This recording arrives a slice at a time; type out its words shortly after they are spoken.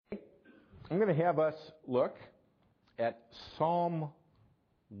I'm going to have us look at Psalm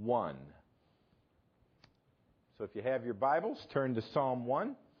 1. So if you have your Bibles, turn to Psalm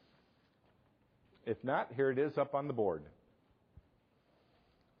 1. If not, here it is up on the board.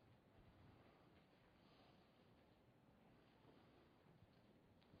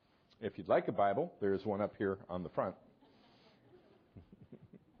 If you'd like a Bible, there's one up here on the front.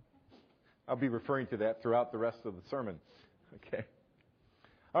 I'll be referring to that throughout the rest of the sermon. Okay.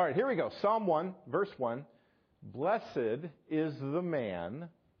 All right, here we go. Psalm 1, verse 1. Blessed is the man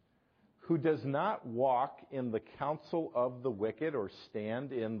who does not walk in the counsel of the wicked, or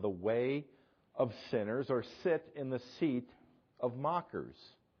stand in the way of sinners, or sit in the seat of mockers.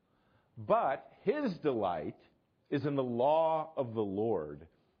 But his delight is in the law of the Lord,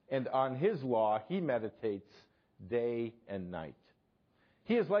 and on his law he meditates day and night.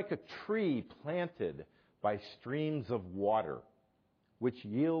 He is like a tree planted by streams of water, which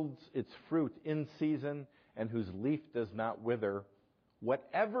yields its fruit in season, and whose leaf does not wither.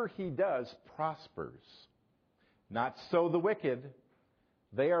 Whatever he does prospers. Not so the wicked.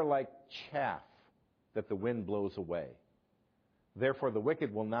 They are like chaff that the wind blows away. Therefore the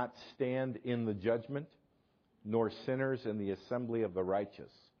wicked will not stand in the judgment, nor sinners in the assembly of the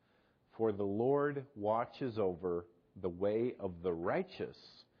righteous. For the Lord watches over the way of the righteous,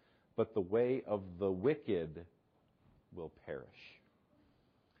 but the way of the wicked will perish.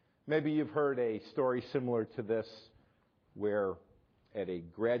 Maybe you've heard a story similar to this, where at a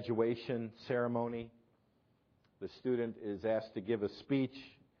graduation ceremony, the student is asked to give a speech.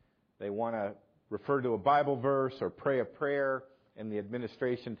 They want to refer to a Bible verse or pray a prayer, and the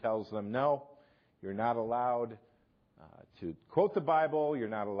administration tells them, no, you're not allowed to quote the Bible, you're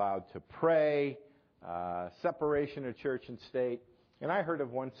not allowed to pray, separation of church and state. And I heard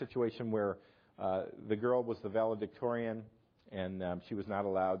of one situation where the girl was the valedictorian, and she was not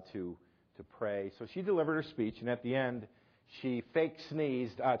allowed to pray. So she delivered her speech, and at the end, she fake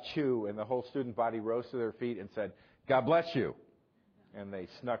sneezed, achoo, and the whole student body rose to their feet and said, God bless you. And they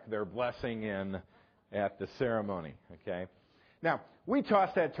snuck their blessing in at the ceremony, okay? Now, we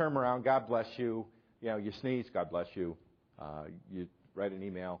toss that term around, God bless you. You know, you sneeze, God bless you. You write an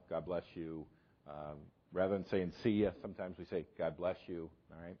email, God bless you. Rather than saying see ya, sometimes we say God bless you,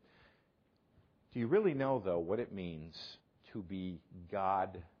 all right? Do you really know, though, what it means to be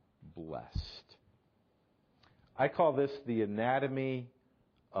God blessed? I call this the anatomy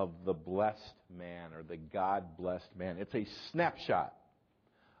of the blessed man, or the God-blessed man. It's a snapshot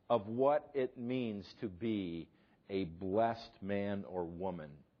of what it means to be a blessed man or woman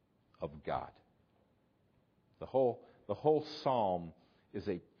of God. The whole psalm is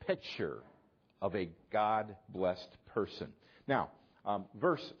a picture of a God-blessed person. Now,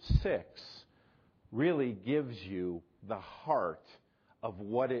 verse 6 really gives you the heart of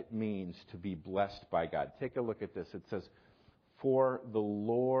what it means to be blessed by God. Take a look at this. It says, for the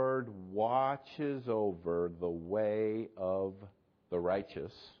Lord watches over the way of the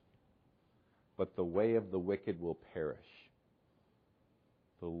righteous, but the way of the wicked will perish.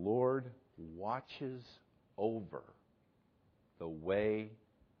 The Lord watches over the way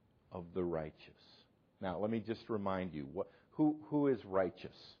of the righteous. Now, let me just remind you, who is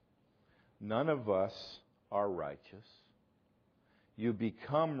righteous? None of us are righteous. You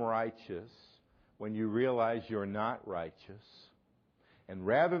become righteous when you realize you're not righteous. And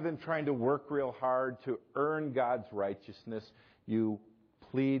rather than trying to work real hard to earn God's righteousness, you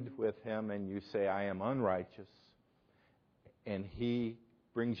plead with Him and you say, I am unrighteous. And He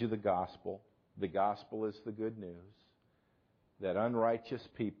brings you the gospel. The gospel is the good news that unrighteous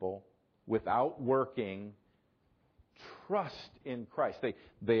people, without working, trust in Christ.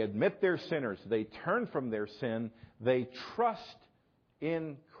 They admit they're sinners. They turn from their sin. They trust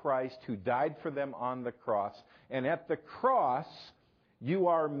in Christ who died for them on the cross. And at the cross, you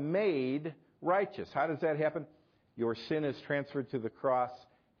are made righteous. How does that happen? Your sin is transferred to the cross.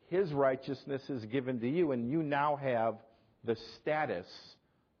 His righteousness is given to you, and you now have the status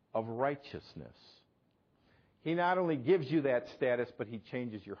of righteousness. He not only gives you that status, but He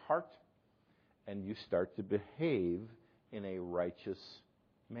changes your heart, and you start to behave in a righteous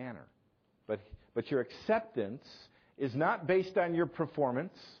manner. But your acceptance is not based on your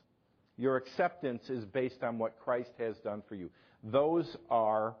performance. Your acceptance is based on what Christ has done for you. Those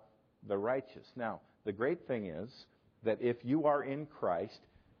are the righteous. Now, the great thing is that if you are in Christ,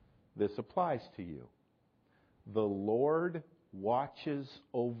 this applies to you. The Lord watches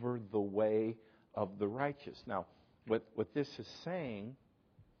over the way of the righteous. Now, what this is saying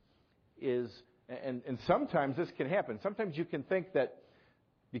is, and sometimes this can happen. Sometimes you can think that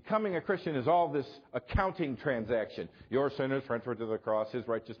Becoming a Christian is all this accounting transaction. Your sin is transferred to the cross, His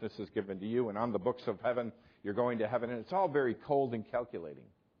righteousness is given to you, and on the books of heaven, you're going to heaven. And it's all very cold and calculating.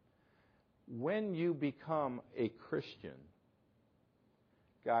 When you become a Christian,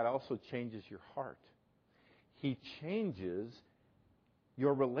 God also changes your heart. He changes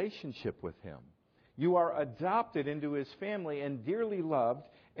your relationship with Him. You are adopted into His family and dearly loved.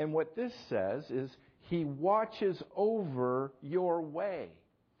 And what this says is He watches over your way.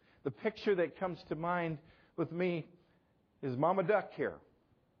 The picture that comes to mind with me is Mama Duck here,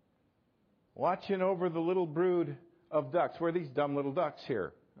 watching over the little brood of ducks. We're these dumb little ducks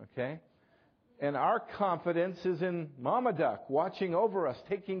here, okay? And our confidence is in Mama Duck watching over us,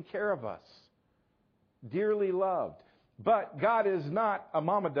 taking care of us, dearly loved. But God is not a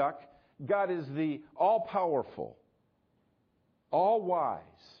Mama Duck. God is the all-powerful, all-wise,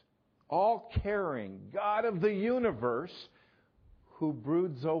 all-caring God of the universe who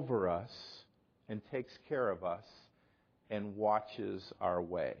broods over us and takes care of us and watches our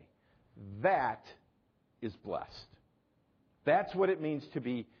way. That is blessed. That's what it means to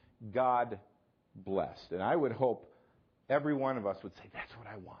be God blessed. And I would hope every one of us would say, that's what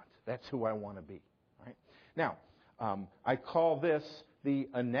I want. That's who I want to be. Right? Now, I call this the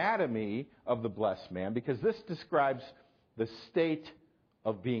anatomy of the blessed man because this describes the state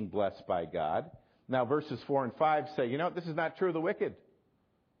of being blessed by God. Now, verses 4 and 5 say, this is not true of the wicked.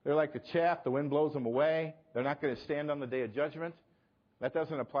 They're like the chaff, the wind blows them away. They're not going to stand on the day of judgment. That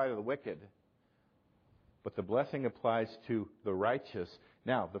doesn't apply to the wicked. But the blessing applies to the righteous.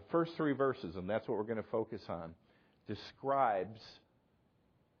 Now, the first 3 verses, and that's what we're going to focus on, describes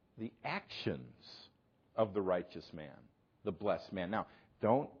the actions of the righteous man, the blessed man. Now,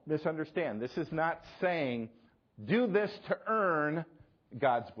 don't misunderstand. This is not saying, do this to earn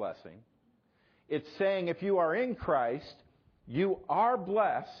God's blessing. It's saying if you are in Christ, you are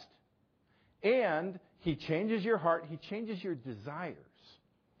blessed, and He changes your heart, He changes your desires,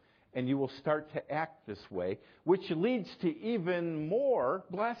 and you will start to act this way, which leads to even more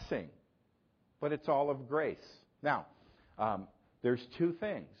blessing. But it's all of grace. Now, there's 2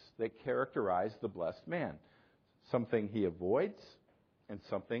 things that characterize the blessed man. Something he avoids and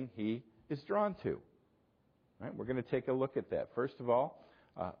something he is drawn to. Right? We're going to take a look at that. First of all,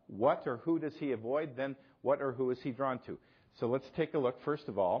 what or who does he avoid? Then what or who is he drawn to? So let's take a look, first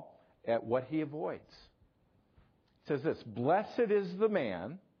of all, at what he avoids. It says this, blessed is the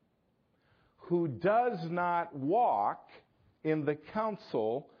man who does not walk in the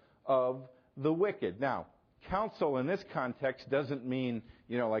counsel of the wicked. Now, counsel in this context doesn't mean,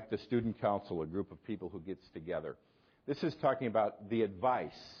 like the student council, a group of people who gets together. This is talking about the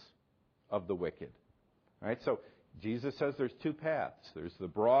advice of the wicked. All right, so Jesus says there's 2 paths. There's the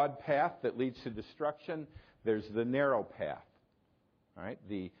broad path that leads to destruction. There's the narrow path. All right,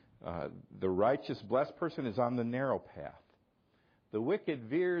 the righteous, blessed person is on the narrow path. The wicked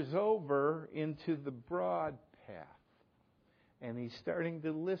veers over into the broad path. And he's starting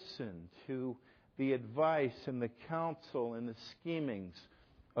to listen to the advice and the counsel and the schemings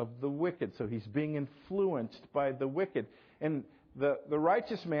of the wicked. So he's being influenced by the wicked. And the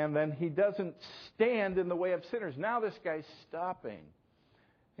righteous man, then, he doesn't stand in the way of sinners. Now this guy's stopping.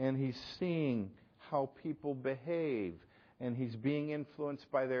 And he's seeing how people behave. And he's being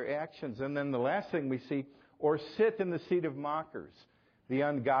influenced by their actions. And then the last thing we see, or sit in the seat of mockers. The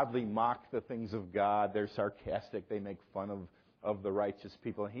ungodly mock the things of God. They're sarcastic. They make fun of the righteous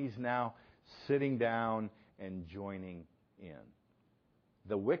people. And he's now sitting down and joining in.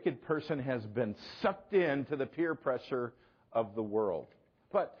 The wicked person has been sucked into the peer pressure of the world.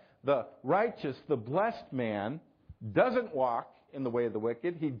 But the righteous, the blessed man, doesn't walk in the way of the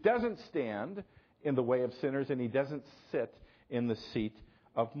wicked. He doesn't stand in the way of sinners, and he doesn't sit in the seat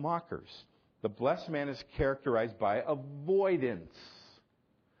of mockers. The blessed man is characterized by avoidance.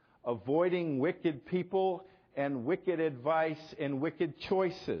 Avoiding wicked people and wicked advice and wicked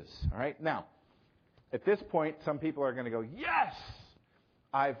choices. All right? Now, at this point, some people are going to go, yes!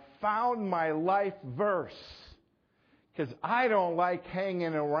 I've found my life verse. Because I don't like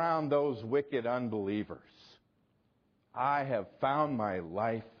hanging around those wicked unbelievers. I have found my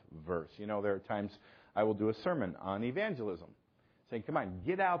life verse. There are times I will do a sermon on evangelism. Saying, come on,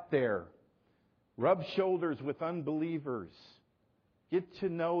 get out there. Rub shoulders with unbelievers. Get to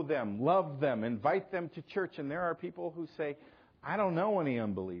know them. Love them. Invite them to church. And there are people who say, I don't know any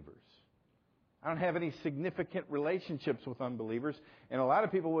unbelievers. I don't have any significant relationships with unbelievers. And a lot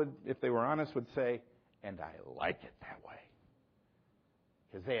of people would, if they were honest, would say, and I like it that way.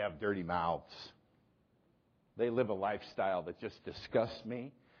 Because they have dirty mouths. They live a lifestyle that just disgusts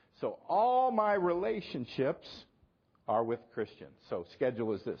me. So all my relationships are with Christians. So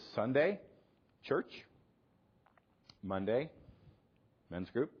schedule is this: Sunday, church; Monday, men's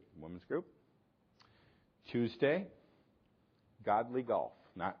group, women's group; Tuesday, godly golf.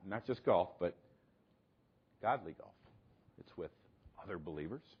 Not just golf, but godly golf. It's with other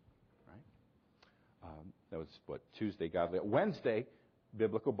believers, right? That was Tuesday, godly. Wednesday,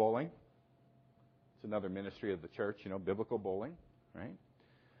 biblical bowling. It's another ministry of the church, biblical bowling, right?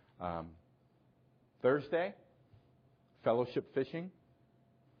 Thursday, fellowship fishing,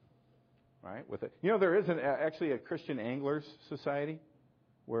 right? There is actually a Christian Anglers Society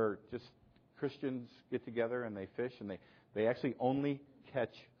where just Christians get together and they fish, and they actually only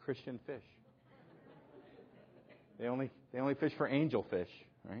catch Christian fish. They only fish for angel fish,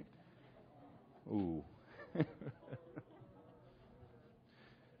 right? Ooh.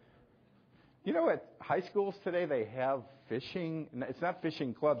 At high schools today, they have fishing. It's not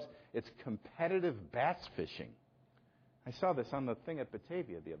fishing clubs. It's competitive bass fishing. I saw this on the thing at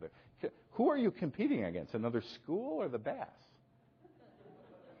Batavia the other. Who are you competing against? Another school or the bass?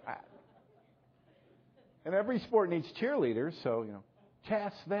 And every sport needs cheerleaders, so,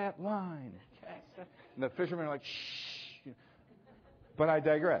 cast that line. Cast that. And the fishermen are like, shh. But I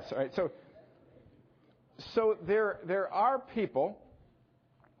digress. All right, so there are people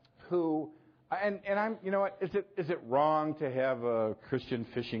who, and I'm, is it wrong to have a Christian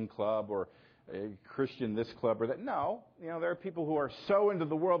fishing club or a Christian this club or that? No. There are people who are so into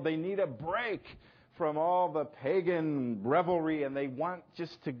the world, they need a break from all the pagan revelry, and they want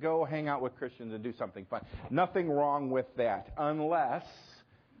just to go hang out with Christians and do something fun. Nothing wrong with that, unless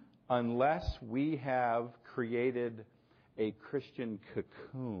we have created a Christian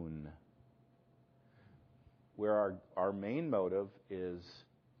cocoon where our main motive is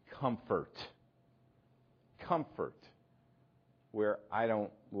comfort. Comfort. Where I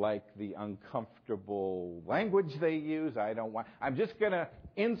don't like the uncomfortable language they use. I'm just going to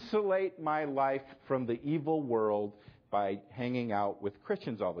insulate my life from the evil world by hanging out with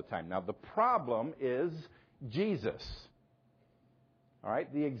Christians all the time. Now, the problem is Jesus. All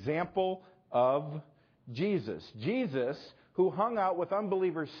right? The example of Jesus. Jesus, who hung out with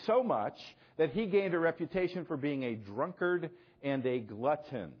unbelievers so much that he gained a reputation for being a drunkard and a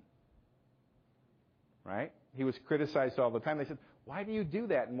glutton. Right? He was criticized all the time. They said, why do you do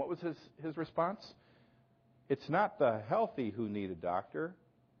that? And what was his response? It's not the healthy who need a doctor,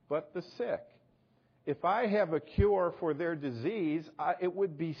 but the sick. If I have a cure for their disease, it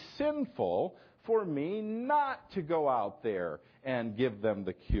would be sinful for me not to go out there and give them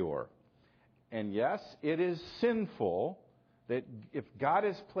the cure. And yes, it is sinful that if God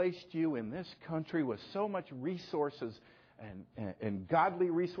has placed you in this country with so much resources and godly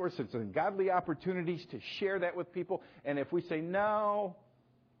resources and godly opportunities to share that with people, and if we say, no,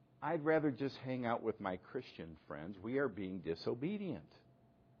 I'd rather just hang out with my Christian friends, we are being disobedient.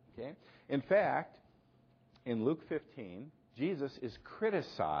 Okay? In fact, in Luke 15, Jesus is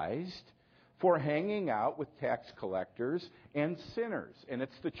criticized for hanging out with tax collectors and sinners. And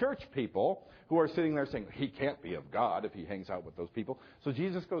it's the church people who are sitting there saying, he can't be of God if he hangs out with those people. So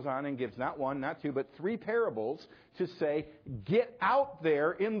Jesus goes on and gives not one, not two, but 3 parables to say, get out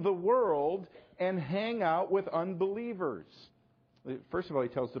there in the world and hang out with unbelievers. First of all, he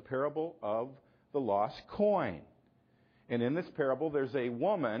tells the parable of the lost coin. And in this parable, there's a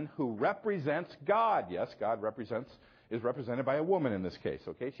woman who represents God. Yes, God is represented by a woman in this case.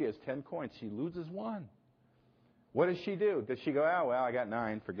 Okay, she has 10 coins. She loses 1. What does she do? Does she go, oh, well, I got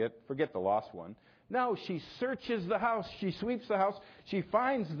 9. Forget the lost one. No, she searches the house. She sweeps the house. She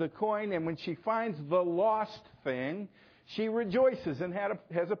finds the coin, and when she finds the lost thing, she rejoices and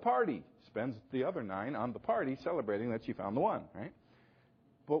has a party. Spends the other 9 on the party celebrating that she found the one, right?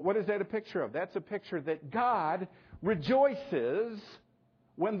 But what is that a picture of? That's a picture that God rejoices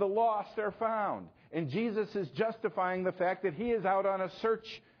when the lost are found. And Jesus is justifying the fact that he is out on a search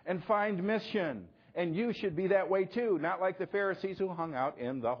and find mission. And you should be that way too, not like the Pharisees who hung out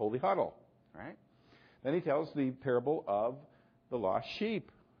in the holy huddle, right? Then he tells the parable of the lost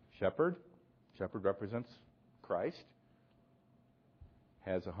sheep. Shepherd represents Christ,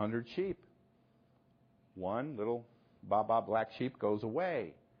 has 100 sheep. One little Baba black sheep goes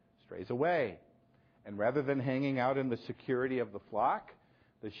away, strays away. And rather than hanging out in the security of the flock,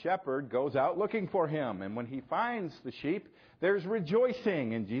 the shepherd goes out looking for him. And when he finds the sheep, there's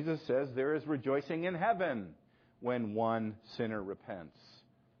rejoicing. And Jesus says there is rejoicing in heaven when one sinner repents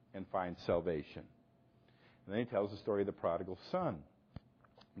and finds salvation. And then he tells the story of the prodigal son.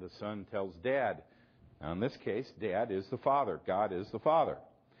 The son tells dad. Now in this case, dad is the father. God is the father.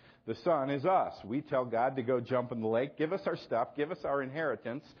 The Son is us. We tell God to go jump in the lake, give us our stuff, give us our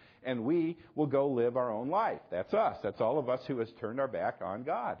inheritance, and we will go live our own life. That's us. That's all of us who has turned our back on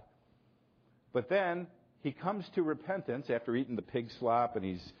God. But then he comes to repentance after eating the pig slop, and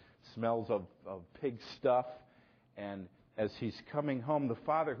he smells of pig stuff. And as he's coming home, the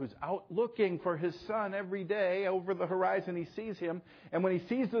father who's out looking for his son every day over the horizon, he sees him. And when he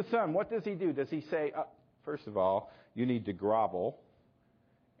sees the son, what does he do? Does he say, first of all, you need to grovel.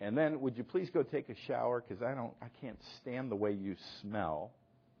 And then, would you please go take a shower? Because I can't stand the way you smell.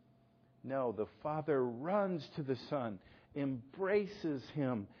 No, the father runs to the son, embraces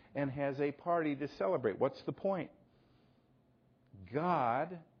him, and has a party to celebrate. What's the point?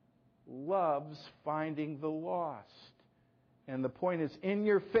 God loves finding the lost. And the point is, in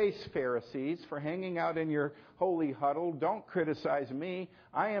your face, Pharisees, for hanging out in your holy huddle, don't criticize me.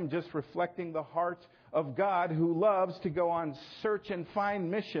 I am just reflecting the heart of God, who loves to go on search and find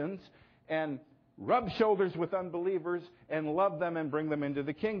missions and rub shoulders with unbelievers and love them and bring them into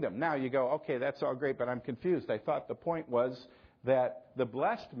the kingdom. Now you go, okay, that's all great, but I'm confused. I thought the point was that the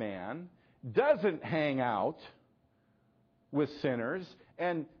blessed man doesn't hang out with sinners,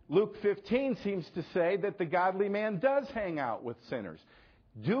 and Luke 15 seems to say that the godly man does hang out with sinners.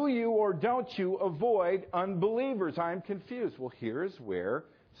 Do you or don't you avoid unbelievers? I'm confused. Well, here's where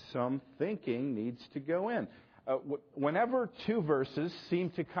some thinking needs to go in. Whenever two verses seem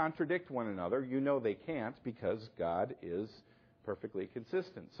to contradict one another, you know they can't, because God is perfectly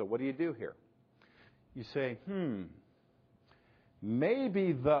consistent. So what do you do here? You say,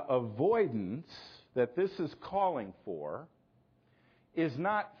 maybe the avoidance that this is calling for is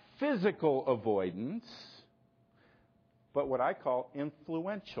not physical avoidance, but what I call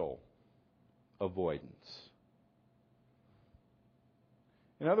influential avoidance.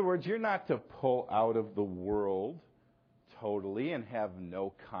 In other words, you're not to pull out of the world totally and have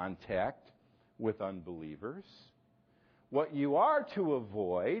no contact with unbelievers. What you are to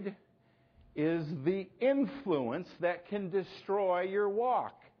avoid is the influence that can destroy your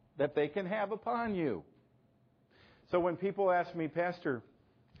walk, that they can have upon you. So when people ask me, Pastor,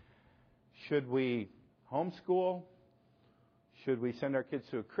 should we homeschool? Should we send our kids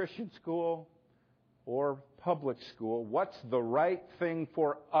to a Christian school or public school? What's the right thing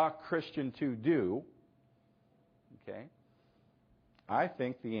for a Christian to do? Okay. I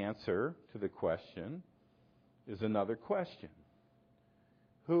think the answer to the question is another question.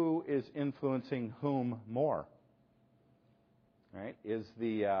 Who is influencing whom more? Right? Is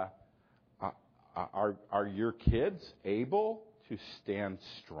are your kids able to stand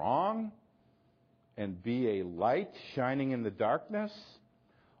strong and be a light shining in the darkness?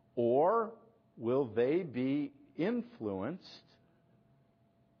 Or will they be influenced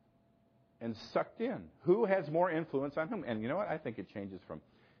and sucked in? Who has more influence on whom? And you know what? I think it changes from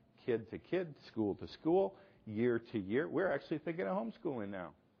kid to kid, school to school, year to year. We're actually thinking of homeschooling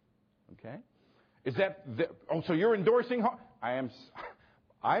now. Okay? Is that so you're endorsing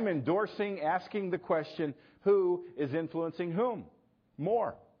I'm endorsing asking the question, who is influencing whom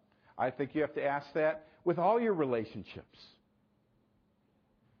more? I think you have to ask that with all your relationships.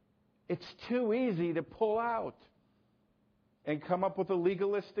 It's too easy to pull out and come up with a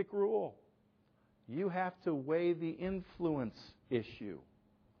legalistic rule. You have to weigh the influence issue.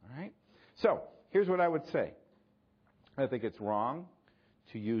 All right? So, here's what I would say. I think it's wrong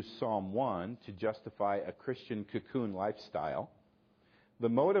to use Psalm 1 to justify a Christian cocoon lifestyle. The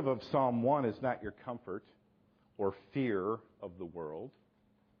motive of Psalm 1 is not your comfort or fear of the world.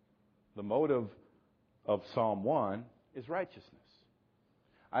 The motive of Psalm 1 is righteousness.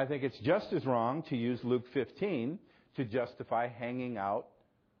 I think it's just as wrong to use Luke 15 to justify hanging out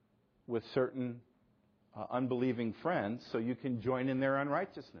with certain unbelieving friends so you can join in their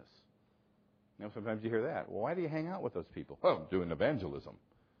unrighteousness. You know, sometimes you hear that. Well, why do you hang out with those people? Oh, I'm doing evangelism.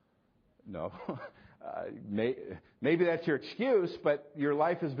 No. Maybe that's your excuse, but your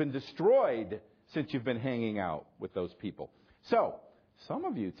life has been destroyed since you've been hanging out with those people. So, some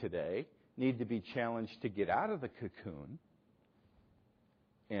of you today need to be challenged to get out of the cocoon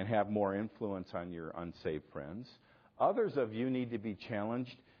and have more influence on your unsaved friends. Others of you need to be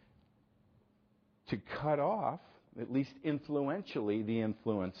challenged to cut off, at least influentially, the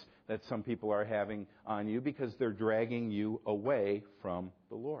influence that some people are having on you because they're dragging you away from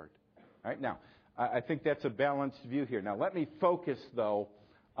the Lord. All right, now, I think that's a balanced view here. Now, let me focus, though,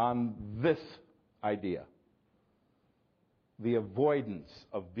 on this idea. The avoidance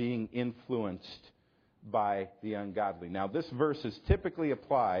of being influenced by the ungodly. Now, this verse is typically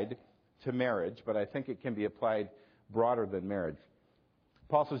applied to marriage, but I think it can be applied broader than marriage.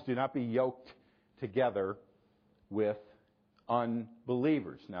 Paul says, do not be yoked together with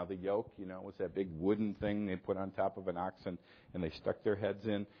unbelievers. Now the yoke, was that big wooden thing they put on top of an oxen, and they stuck their heads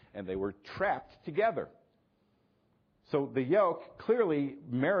in, and they were trapped together. So the yoke, clearly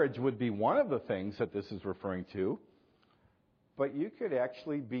marriage would be one of the things that this is referring to, but you could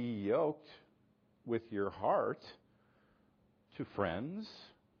actually be yoked with your heart to friends,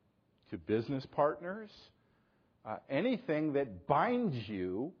 to business partners, anything that binds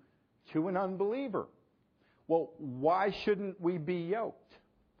you to an unbeliever. Well, why shouldn't we be yoked?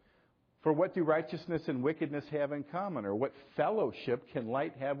 For what do righteousness and wickedness have in common? Or what fellowship can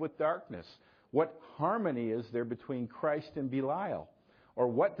light have with darkness? What harmony is there between Christ and Belial? Or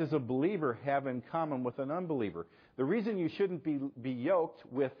what does a believer have in common with an unbeliever? The reason you shouldn't be yoked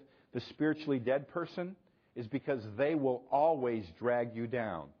with the spiritually dead person is because they will always drag you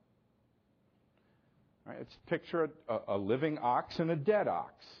down. All right, let's picture a living ox and a dead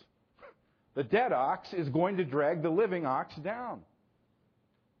ox. The dead ox is going to drag the living ox down.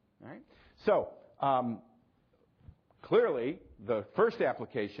 All right? So, clearly, the first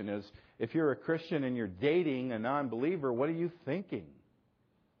application is, if you're a Christian and you're dating a non-believer, what are you thinking?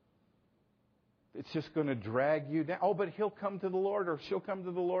 It's just going to drag you down. Oh, but he'll come to the Lord, or she'll come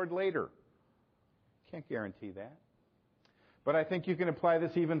to the Lord later. Can't guarantee that. But I think you can apply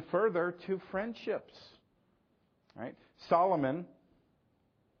this even further to friendships. All right? Solomon,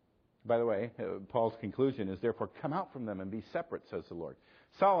 by the way, Paul's conclusion is, therefore, come out from them and be separate, says the Lord.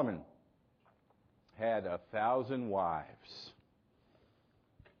 Solomon had 1,000 wives.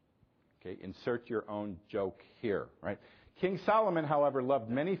 Okay, insert your own joke here, right? King Solomon, however, loved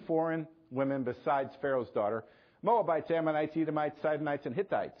many foreign women besides Pharaoh's daughter, Moabites, Ammonites, Edomites, Sidonites, and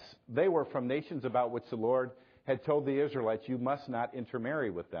Hittites. They were from nations about which the Lord had told the Israelites, you must not intermarry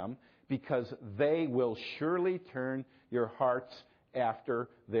with them, because they will surely turn your hearts after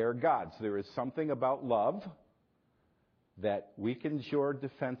their gods. There is something about love that weakens your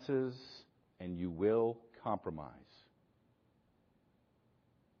defenses, and you will compromise.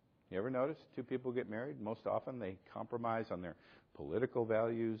 You ever notice two people get married? Most often they compromise on their political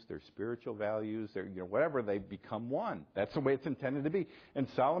values, their spiritual values, their whatever. They become one. That's the way it's intended to be. And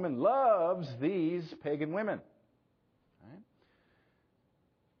Solomon loves these pagan women. Right?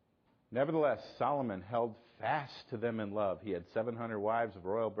 Nevertheless, Solomon held fast to them in love. He had 700 wives of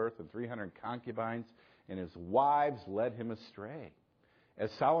royal birth and 300 concubines, and his wives led him astray.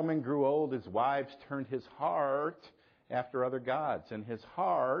 As Solomon grew old, his wives turned his heart after other gods, and his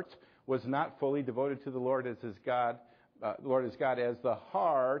heart was not fully devoted to the Lord as his God, as the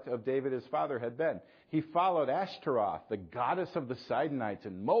heart of David his father had been. He followed Ashtaroth, the goddess of the Sidonites,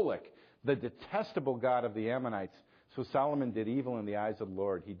 and Molech, the detestable god of the Ammonites. So Solomon did evil in the eyes of the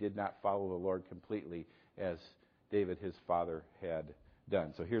Lord. He did not follow the Lord completely as David his father had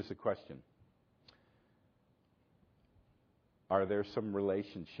done. So here's the question. Are there some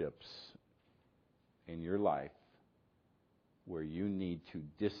relationships in your life where you need to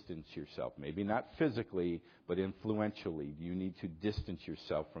distance yourself? Maybe not physically, but influentially. You need to distance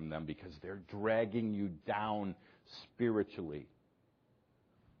yourself from them because they're dragging you down spiritually.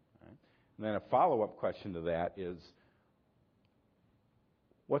 Right? And then a follow-up question to that is,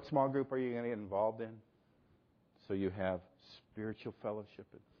 what small group are you going to get involved in? So you have spiritual fellowship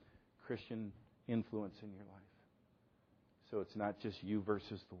and Christian influence in your life. So it's not just you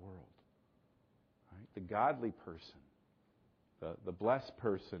versus the world. Right? The godly person, the blessed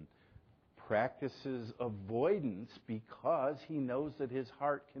person, practices avoidance because he knows that his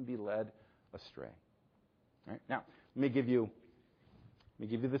heart can be led astray. Right? Now, let me give you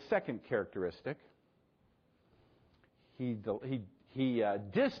the second characteristic. He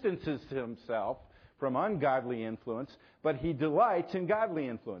distances himself from ungodly influence, but he delights in godly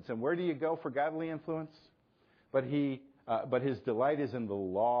influence. And where do you go for godly influence? But his delight is in the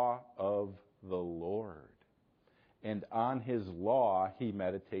law of the Lord. And on his law he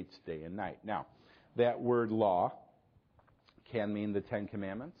meditates day and night. Now, that word law can mean the Ten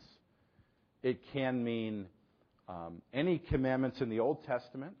Commandments. It can mean any commandments in the Old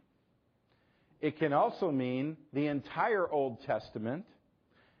Testament. It can also mean the entire Old Testament.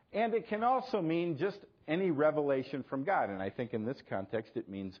 And it can also mean just any revelation from God. And I think in this context it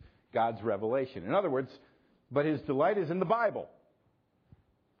means God's revelation. In other words, but his delight is in the Bible.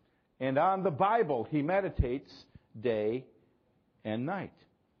 And on the Bible he meditates day and night.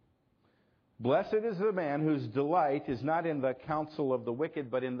 Blessed is the man whose delight is not in the counsel of the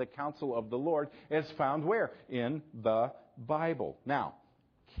wicked, but in the counsel of the Lord, as found where? In the Bible. Now,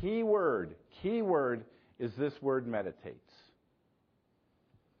 key word is this word meditates.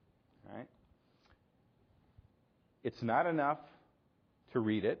 Right? It's not enough to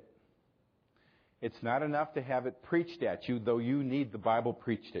read it. It's not enough to have it preached at you, though you need the Bible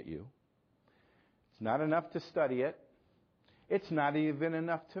preached at you. It's not enough to study it. It's not even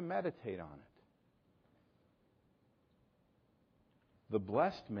enough to meditate on it. The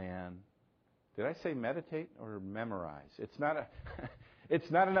blessed man, did I say meditate or memorize? It's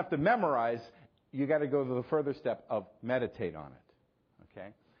not enough to memorize. You got to go to the further step of meditate on it. Okay?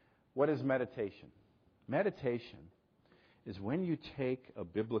 What is meditation? Meditation is when you take a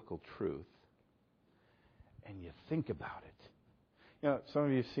biblical truth and you think about it. You know, some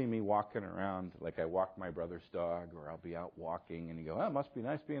of you see me walking around like I walk my brother's dog, or I'll be out walking and you go, oh, it must be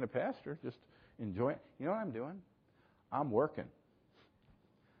nice being a pastor. Just enjoy it. You know what I'm doing? I'm working.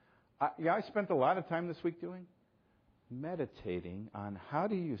 I spent a lot of time this week doing meditating on how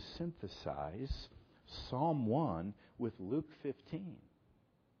do you synthesize Psalm 1 with Luke 15.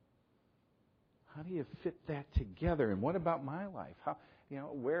 How do you fit that together? And what about my life?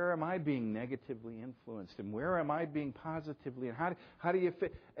 Where am I being negatively influenced? And where am I being positively? And how do you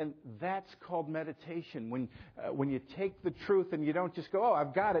fit? And that's called meditation. When you take the truth and you don't just go, oh,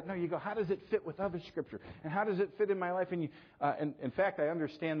 I've got it. No, you go, how does it fit with other Scripture? And how does it fit in my life? And in fact, I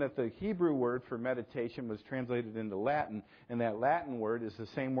understand that the Hebrew word for meditation was translated into Latin, and that Latin word is the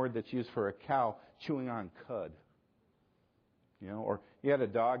same word that's used for a cow chewing on cud. Or you had a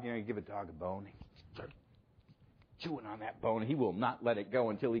dog, you give a dog a bone, he starts chewing on that bone. He will not let it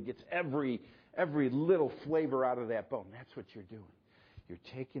go until he gets every little flavor out of that bone. That's what you're doing. You're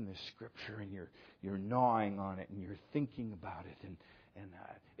taking the Scripture and you're gnawing on it and you're thinking about it. And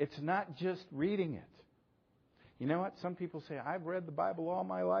it's not just reading it. You know what? Some people say, I've read the Bible all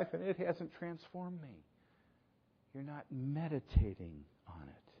my life and it hasn't transformed me. You're not meditating on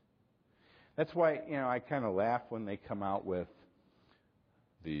it. That's why, I kind of laugh when they come out with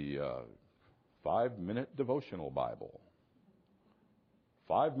the 5-minute devotional Bible.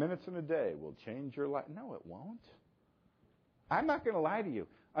 5 minutes in a day will change your life. No, it won't. I'm not going to lie to you.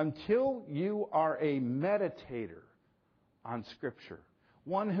 Until you are a meditator on Scripture,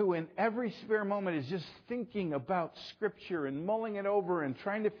 one who in every spare moment is just thinking about Scripture and mulling it over and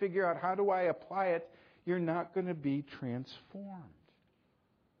trying to figure out how do I apply it, you're not going to be transformed.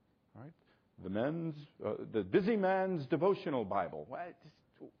 All right? The busy man's devotional Bible.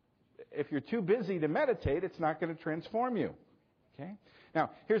 If you're too busy to meditate, it's not going to transform you. Okay?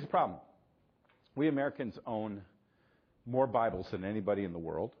 Now, here's the problem. We Americans own more Bibles than anybody in the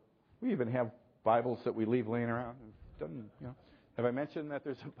world. We even have Bibles that we leave laying around. Have I mentioned that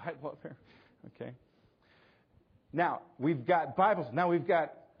there's a Bible up there? Okay. Now, we've got Bibles. Now we've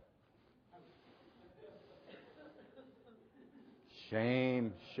got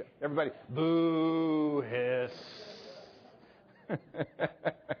shame. Everybody, boo, hiss.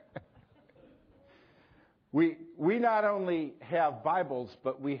 We not only have Bibles,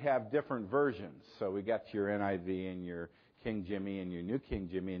 but we have different versions. So we got your NIV and your King Jimmy and your New King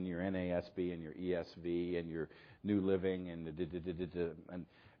Jimmy and your NASB and your ESV and your New Living and the and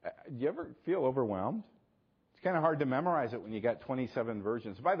do you ever feel overwhelmed? It's kind of hard to memorize it when you got 27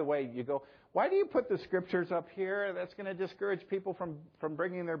 versions. By the way, you go, why do you put the Scriptures up here? That's going to discourage people from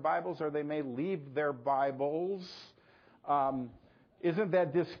bringing their Bibles, or they may leave their Bibles. Isn't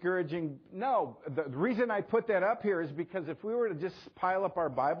that discouraging? No. The reason I put that up here is because if we were to just pile up our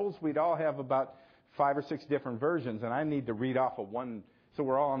Bibles, we'd all have about 5 or 6 different versions, and I need to read off of one so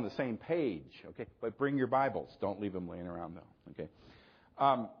we're all on the same page. Okay, but bring your Bibles. Don't leave them laying around, though. Okay.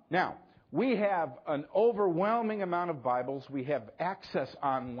 Now, we have an overwhelming amount of Bibles. We have access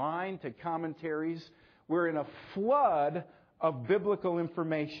online to commentaries. We're in a flood of biblical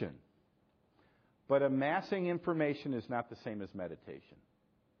information. But amassing information is not the same as meditation.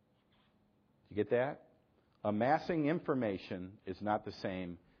 You get that? Amassing information is not the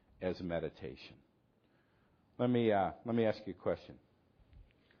same as meditation. Let me ask you a question.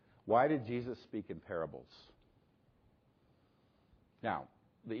 Why did Jesus speak in parables? Now,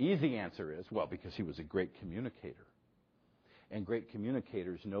 the easy answer is, well, because he was a great communicator. And great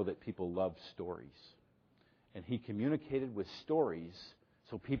communicators know that people love stories. And he communicated with stories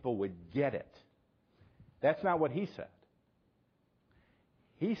so people would get it. That's not what he said.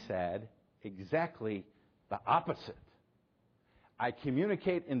 He said exactly the opposite. I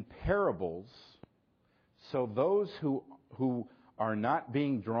communicate in parables so those who are not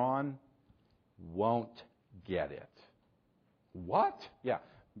being drawn won't get it. What? Yeah.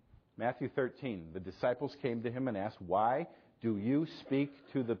 Matthew 13. The disciples came to him and asked, why do you speak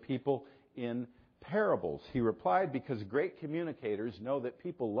to the people in parables? He replied, because great communicators know that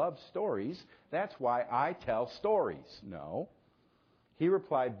people love stories. That's why I tell stories. No. He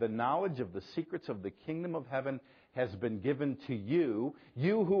replied, the knowledge of the secrets of the kingdom of heaven has been given to you,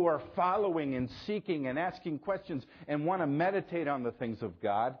 you who are following and seeking and asking questions and want to meditate on the things of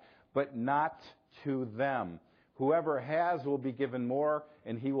God, but not to them. Whoever has will be given more,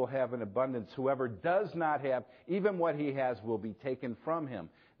 and he will have an abundance. Whoever does not have, even what he has will be taken from him.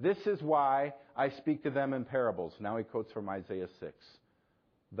 This is why I speak to them in parables. Now he quotes from Isaiah 6.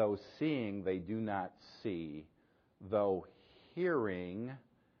 Though seeing, they do not see. Though hearing,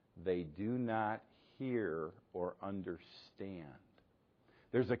 they do not hear or understand.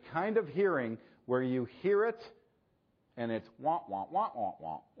 There's a kind of hearing where you hear it and it's wah, wah, wah, wah,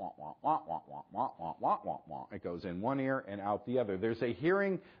 wah, wah, wah, wah, wah, wah, wah, wah, wah, wah, wah. It goes in one ear and out the other. There's a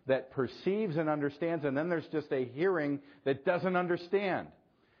hearing that perceives and understands, and then there's just a hearing that doesn't understand.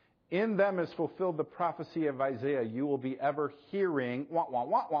 In them is fulfilled the prophecy of Isaiah. You will be ever hearing, wah, wah,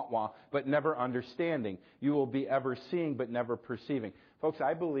 wah, wah, wah, but never understanding. You will be ever seeing, but never perceiving. Folks,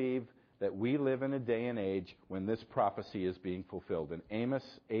 I believe that we live in a day and age when this prophecy is being fulfilled. In Amos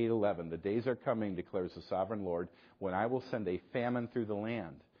 8:11, the days are coming, declares the sovereign Lord, when I will send a famine through the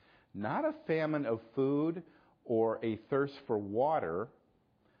land. Not a famine of food or a thirst for water,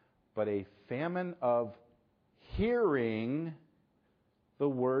 but a famine of hearing the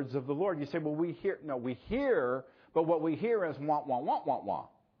words of the Lord. You say, well, we hear. No, we hear, but what we hear is wah, wah, wah, wah, wah,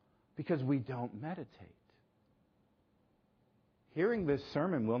 because we don't meditate. Hearing this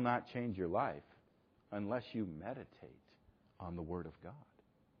sermon will not change your life unless you meditate on the Word of God.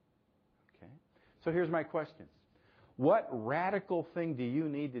 Okay? So here's my question. What radical thing do you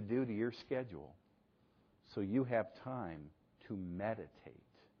need to do to your schedule so you have time to meditate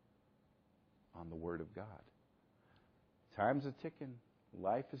on the Word of God? Time's a ticking.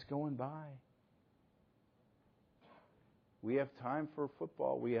 Life is going by. We have time for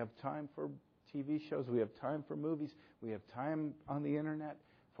football. We have time for TV shows. We have time for movies. We have time on the internet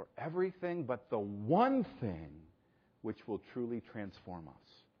for everything but the one thing which will truly transform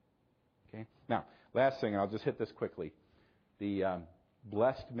us. Okay? Now, last thing, I'll just hit this quickly. The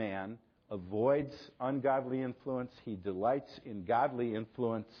blessed man avoids ungodly influence. He delights in godly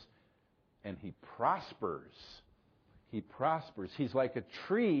influence, and he prospers. He prospers. He's like a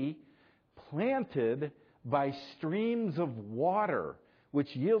tree planted by streams of water,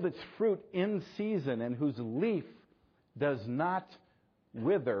 which yield its fruit in season and whose leaf does not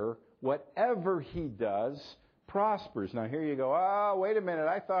wither. Whatever he does prospers. Now here you go, oh, wait a minute,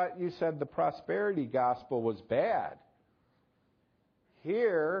 I thought you said the prosperity gospel was bad.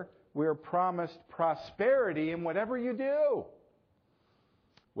 Here we're promised prosperity in whatever you do.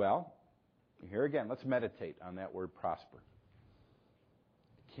 Well, here again, let's meditate on that word prosper.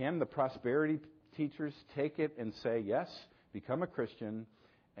 Can the prosperity teachers take it and say, yes, become a Christian,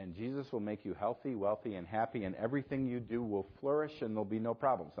 and Jesus will make you healthy, wealthy, and happy, and everything you do will flourish, and there'll be no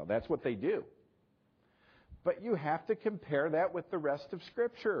problems? Now, that's what they do. But you have to compare that with the rest of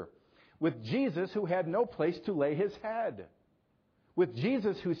Scripture. With Jesus, who had no place to lay his head. With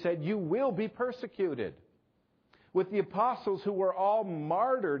Jesus, who said, you will be persecuted. With the apostles, who were all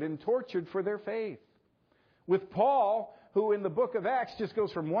martyred and tortured for their faith. With Paul, who in the book of Acts just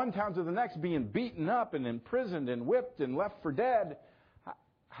goes from one town to the next, being beaten up and imprisoned and whipped and left for dead.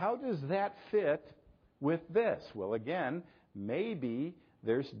 How does that fit with this? Well, again, maybe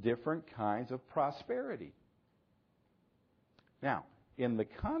there's different kinds of prosperity. Now, in the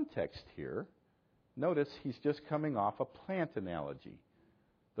context here, notice he's just coming off a plant analogy.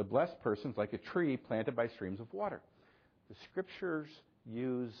 The blessed person's like a tree planted by streams of water. The Scriptures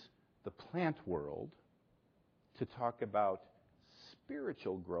use the plant world to talk about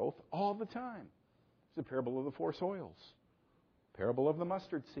spiritual growth all the time. It's the parable of the 4 soils. Parable of the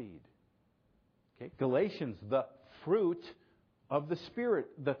mustard seed. Okay? Galatians, the fruit of the Spirit.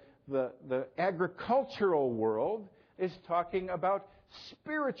 The agricultural world is talking about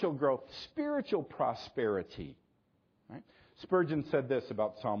spiritual growth, spiritual prosperity. Right? Spurgeon said this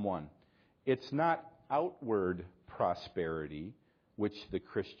about Psalm 1. It's not outward prosperity which the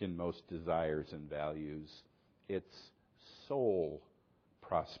Christian most desires and values. It's soul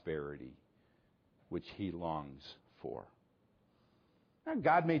prosperity which he longs for. Now,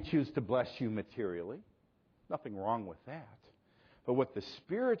 God may choose to bless you materially. Nothing wrong with that. But what the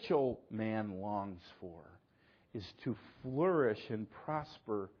spiritual man longs for is to flourish and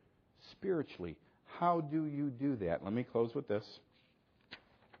prosper spiritually. How do you do that? Let me close with this.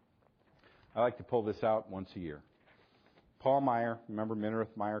 I like to pull this out once a year. Paul Meyer, remember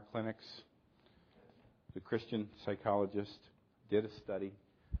Minirth Meyer Clinics? The Christian psychologist did a study.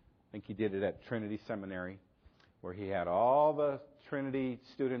 I think he did it at Trinity Seminary, where he had all the Trinity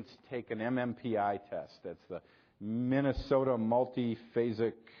students take an MMPI test. That's the Minnesota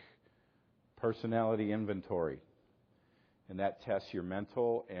Multiphasic Personality Inventory. and that tests your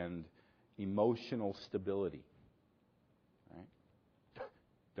mental and emotional stability. Right?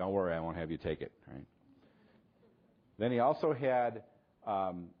 Don't worry, I won't have you take it. Right? Then he also had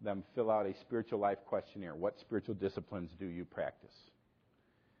them fill out a spiritual life questionnaire. What spiritual disciplines do you practice?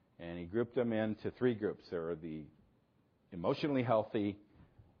 And he grouped them into 3 groups. There are the emotionally healthy,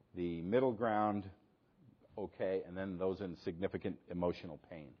 the middle ground, okay, and then those in significant emotional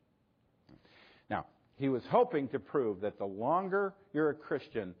pain. Now, he was hoping to prove that the longer you're a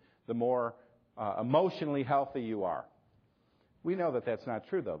Christian, the more emotionally healthy you are. We know that that's not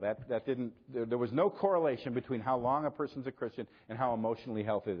true, though. There was no correlation between how long a person's a Christian and how emotionally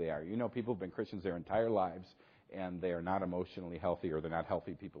healthy they are. You know, people have been Christians their entire lives, and they are not emotionally healthy, or they're not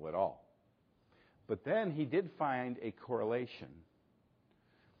healthy people at all. But then he did find a correlation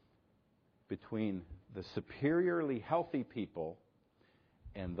between the superiorly healthy people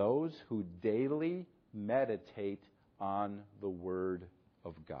and those who daily meditate on the Word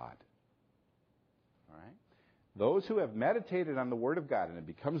of God. All right? Those who have meditated on the Word of God, and it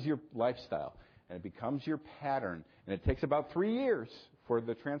becomes your lifestyle, and it becomes your pattern, and it takes about 3 years for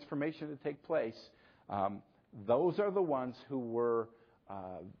the transformation to take place, those are the ones who were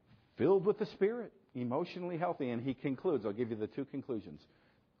filled with the Spirit, emotionally healthy. And he concludes, I'll give you the 2 conclusions.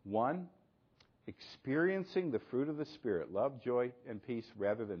 1, experiencing the fruit of the Spirit, love, joy, and peace,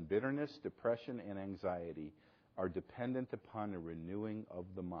 rather than bitterness, depression, and anxiety, are dependent upon a renewing of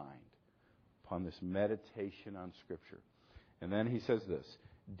the mind, upon this meditation on Scripture. And then he says this,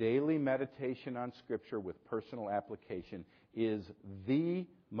 daily meditation on Scripture with personal application is the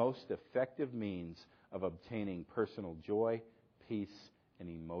most effective means of obtaining personal joy, peace, and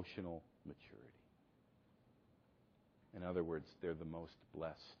emotional maturity. In other words, they're the most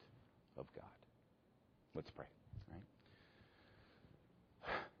blessed of God. Let's pray. Right?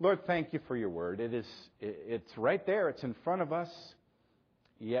 Lord, thank you for your word. It's right there. It's in front of us,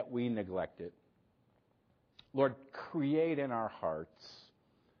 yet we neglect it. Lord, create in our hearts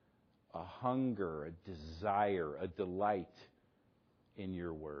a hunger, a desire, a delight in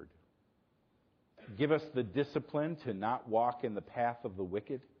your word. Give us the discipline to not walk in the path of the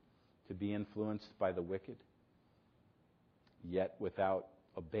wicked, to be influenced by the wicked, yet without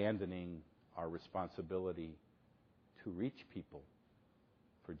abandoning our responsibility to reach people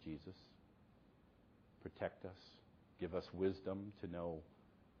for Jesus. Protect us. Give us wisdom to know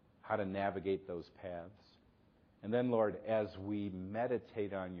how to navigate those paths. And then, Lord, as we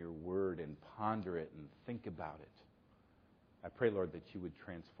meditate on your word and ponder it and think about it, I pray, Lord, that you would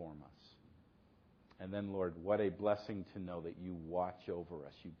transform us. And then, Lord, what a blessing to know that you watch over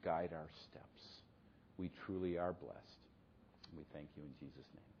us. You guide our steps. We truly are blessed. We thank you in Jesus'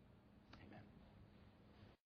 name.